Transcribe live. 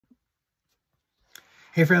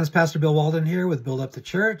Hey friends, Pastor Bill Walden here with Build Up the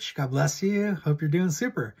Church. God bless you. Hope you're doing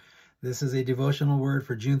super. This is a devotional word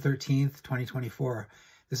for June 13th, 2024.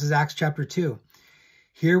 This is Acts chapter 2.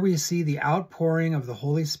 Here we see the outpouring of the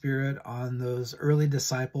Holy Spirit on those early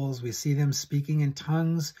disciples. We see them speaking in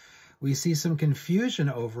tongues. We see some confusion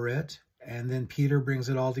over it. And then Peter brings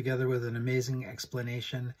it all together with an amazing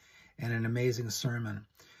explanation and an amazing sermon.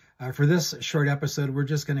 For this short episode, we're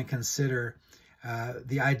just going to consider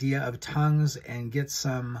the idea of tongues and get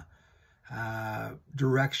some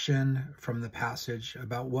direction from the passage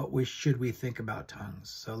about what we think about tongues.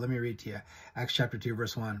 So let me read to you. Acts chapter 2,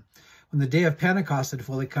 verse 1. When the day of Pentecost had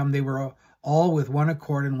fully come, they were all with one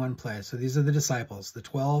accord in one place. So these are the disciples, the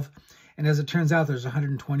 12. And as it turns out, there's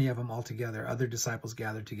 120 of them altogether, other disciples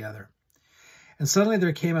gathered together. And suddenly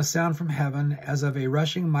there came a sound from heaven as of a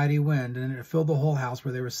rushing mighty wind, and it filled the whole house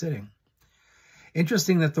where they were sitting.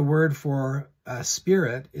 Interesting that the word for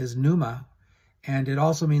spirit is pneuma, and it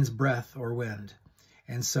also means breath or wind.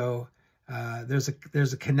 And so there's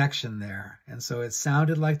a connection there. And so it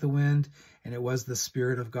sounded like the wind, and it was the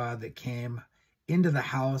Spirit of God that came into the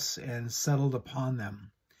house and settled upon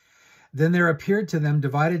them. Then there appeared to them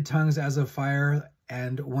divided tongues as of fire,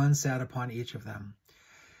 and one sat upon each of them.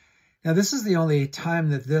 Now, this is the only time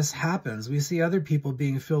that this happens. We see other people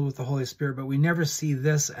being filled with the Holy Spirit, but we never see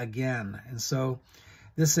this again. And so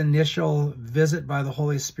this initial visit by the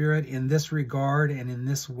Holy Spirit in this regard and in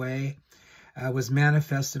this way was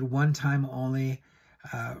manifested one time only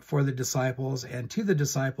for the disciples. And to the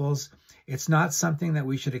disciples, it's not something that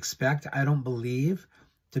we should expect, I don't believe,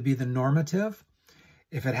 to be the normative.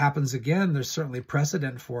 If it happens again, there's certainly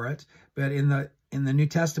precedent for it. But in the New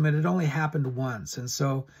Testament, it only happened once. And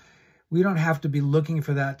so we don't have to be looking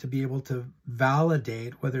for that to be able to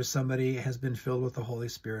validate whether somebody has been filled with the Holy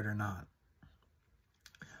Spirit or not.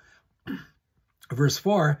 Verse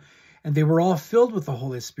 4, and they were all filled with the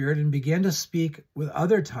Holy Spirit and began to speak with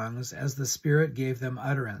other tongues as the Spirit gave them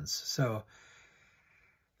utterance. So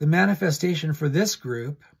the manifestation for this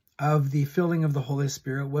group of the filling of the Holy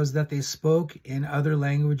Spirit was that they spoke in other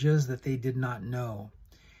languages that they did not know.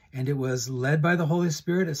 And it was led by the Holy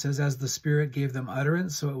Spirit. It says, as the Spirit gave them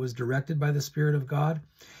utterance, so it was directed by the Spirit of God.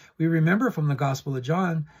 We remember from the Gospel of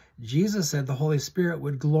John, Jesus said the Holy Spirit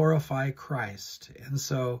would glorify Christ. And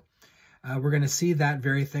so we're going to see that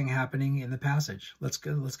very thing happening in the passage. Let's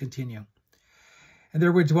continue. And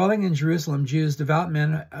there were dwelling in Jerusalem Jews, devout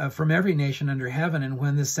men from every nation under heaven. And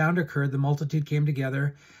when this sound occurred, the multitude came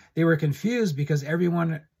together. They were confused because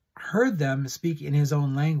everyone heard them speak in his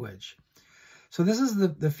own language. So this is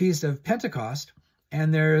the Feast of Pentecost,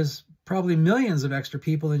 and there's probably millions of extra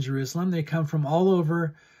people in Jerusalem. They come from all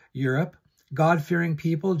over Europe, God-fearing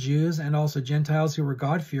people, Jews, and also Gentiles who were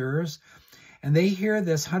God-fearers. And they hear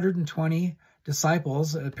this 120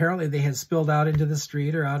 disciples. Apparently they had spilled out into the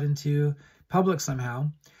street or out into public somehow.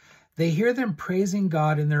 They hear them praising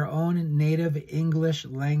God in their own native English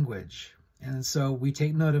language. And so we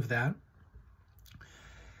take note of that.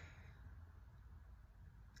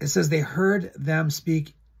 It says they heard them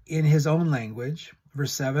speak in his own language.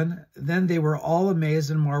 Verse 7, then they were all amazed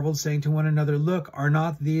and marveled, saying to one another, look, are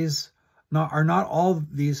not all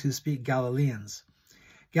these who speak Galileans?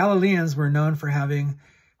 Galileans were known for having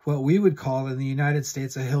what we would call in the United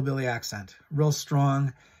States a hillbilly accent, real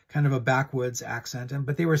strong, kind of a backwoods accent.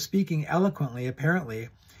 But they were speaking eloquently, apparently,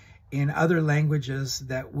 in other languages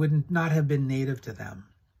that would not have been native to them.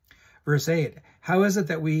 Verse 8, how is it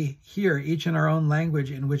that we hear each in our own language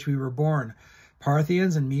in which we were born?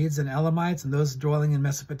 Parthians and Medes and Elamites and those dwelling in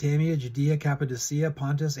Mesopotamia, Judea, Cappadocia,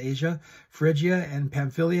 Pontus, Asia, Phrygia and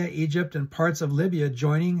Pamphylia, Egypt, and parts of Libya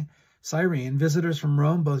joining Cyrene, visitors from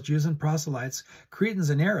Rome, both Jews and proselytes, Cretans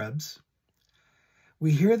and Arabs.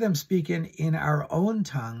 We hear them speak in our own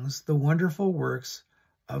tongues the wonderful works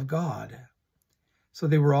of God. So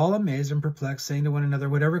they were all amazed and perplexed, saying to one another,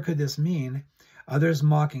 whatever could this mean? Others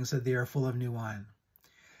mocking said they are full of new wine.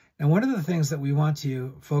 Now, one of the things that we want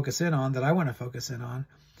to focus in on, that I want to focus in on,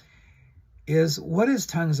 is what is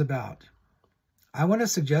tongues about? I want to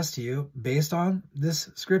suggest to you, based on this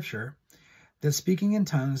scripture, that speaking in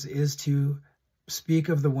tongues is to speak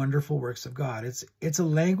of the wonderful works of God. It's a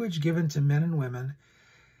language given to men and women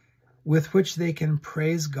with which they can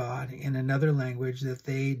praise God in another language that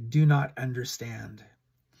they do not understand.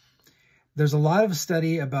 There's a lot of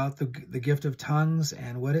study about the gift of tongues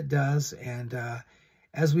and what it does. And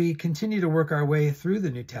as we continue to work our way through the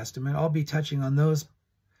New Testament, I'll be touching on those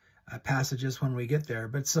passages when we get there.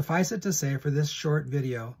 But suffice it to say, for this short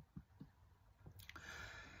video,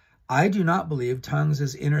 I do not believe tongues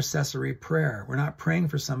is intercessory prayer. We're not praying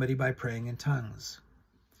for somebody by praying in tongues.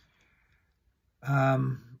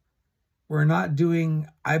 we're not doing,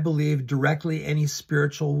 I believe, directly any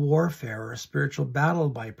spiritual warfare or spiritual battle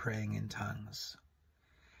by praying in tongues.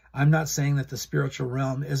 I'm not saying that the spiritual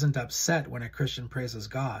realm isn't upset when a Christian praises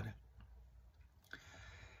God.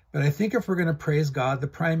 But I think if we're going to praise God, the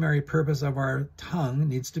primary purpose of our tongue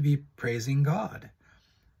needs to be praising God,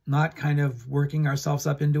 not kind of working ourselves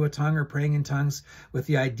up into a tongue or praying in tongues with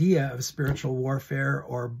the idea of spiritual warfare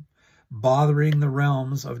or bothering the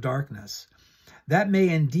realms of darkness. That may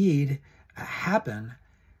indeed happen,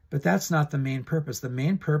 but that's not the main purpose. The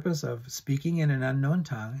main purpose of speaking in an unknown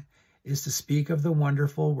tongue is to speak of the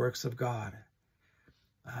wonderful works of God.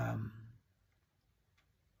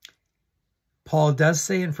 Paul does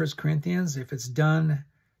say in 1 Corinthians, if it's done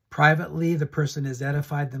privately, the person is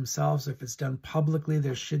edified themselves. If it's done publicly,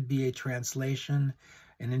 there should be a translation,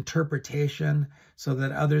 an interpretation, so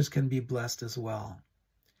that others can be blessed as well.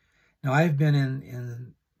 Now, I've been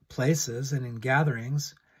in places and in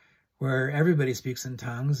gatherings where everybody speaks in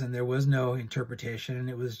tongues and there was no interpretation and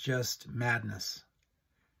it was just madness.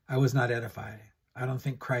 I was not edified. I don't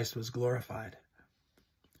think Christ was glorified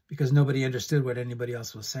because nobody understood what anybody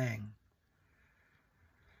else was saying.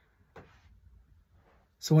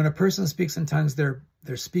 So when a person speaks in tongues, they're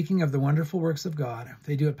speaking of the wonderful works of God. If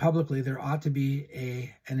they do it publicly, there ought to be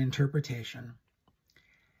an interpretation.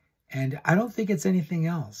 And I don't think it's anything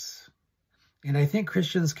else. And I think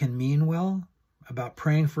Christians can mean well about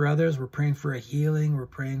praying for others. We're praying for a healing. We're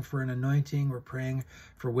praying for an anointing. We're praying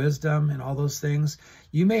for wisdom and all those things.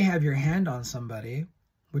 You may have your hand on somebody,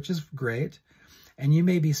 which is great, and you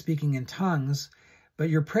may be speaking in tongues, but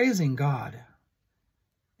you're praising God.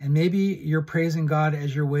 And maybe you're praising God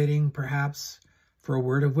as you're waiting perhaps for a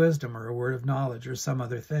word of wisdom or a word of knowledge or some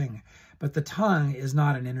other thing. But the tongue is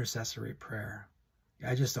not an intercessory prayer.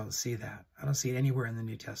 I just don't see that. I don't see it anywhere in the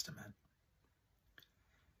New Testament.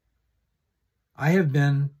 I have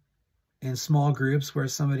been in small groups where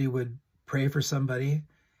somebody would pray for somebody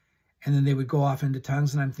and then they would go off into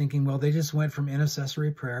tongues. And I'm thinking, well, they just went from intercessory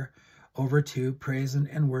prayer over to praise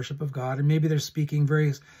and worship of God. And maybe they're speaking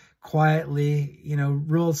very quietly,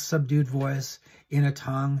 real subdued voice in a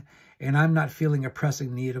tongue. And I'm not feeling a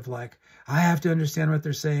pressing need of like, I have to understand what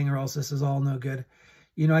they're saying or else this is all no good.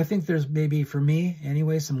 I think there's maybe, for me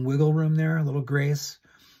anyway, some wiggle room there, a little grace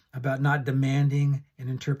about not demanding an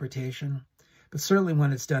interpretation. But certainly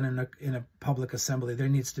when it's done in a public assembly, there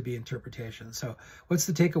needs to be interpretation. So what's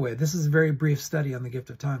the takeaway? This is a very brief study on the gift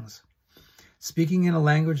of tongues. Speaking in a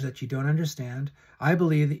language that you don't understand, I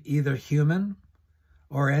believe either human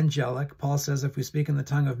or angelic. Paul says if we speak in the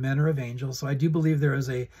tongue of men or of angels. So I do believe there is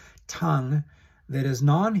a tongue that is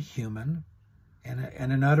non-human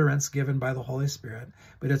and an utterance given by the Holy Spirit,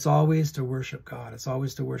 but it's always to worship God. It's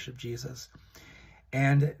always to worship Jesus.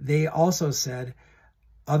 And they also said,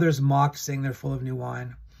 others mocked, saying they're full of new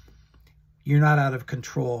wine. You're not out of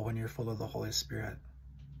control when you're full of the Holy Spirit.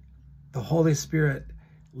 The Holy Spirit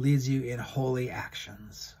leads you in holy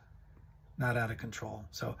actions, not out of control.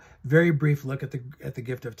 So very brief look at the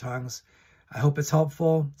gift of tongues. I hope it's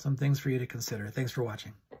helpful. Some things for you to consider. Thanks for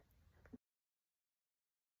watching.